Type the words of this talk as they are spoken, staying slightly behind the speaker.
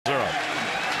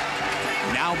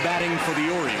Now batting for the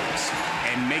Orioles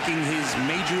and making his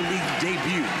major league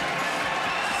debut,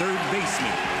 third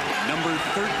baseman, number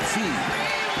 13,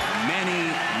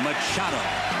 Manny Machado.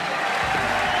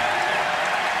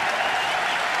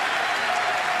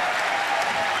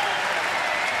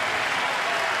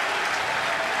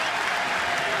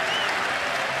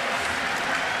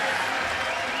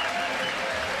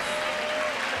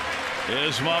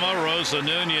 His mama, Rosa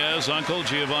Nunez, Uncle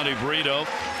Giovanni Brito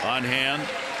on hand.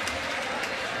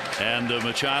 And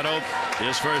Machado,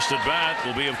 his first at bat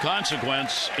will be of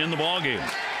consequence in the ballgame.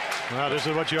 Well, this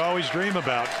is what you always dream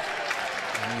about.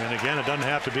 And again, it doesn't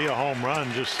have to be a home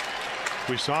run. Just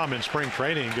we saw him in spring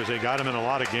training because they got him in a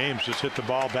lot of games. Just hit the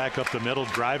ball back up the middle,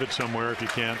 drive it somewhere if you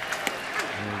can.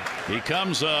 He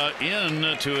comes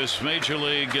in to his major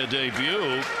league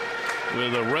debut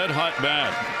with a red hot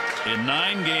bat. In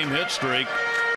 9-game hit streak,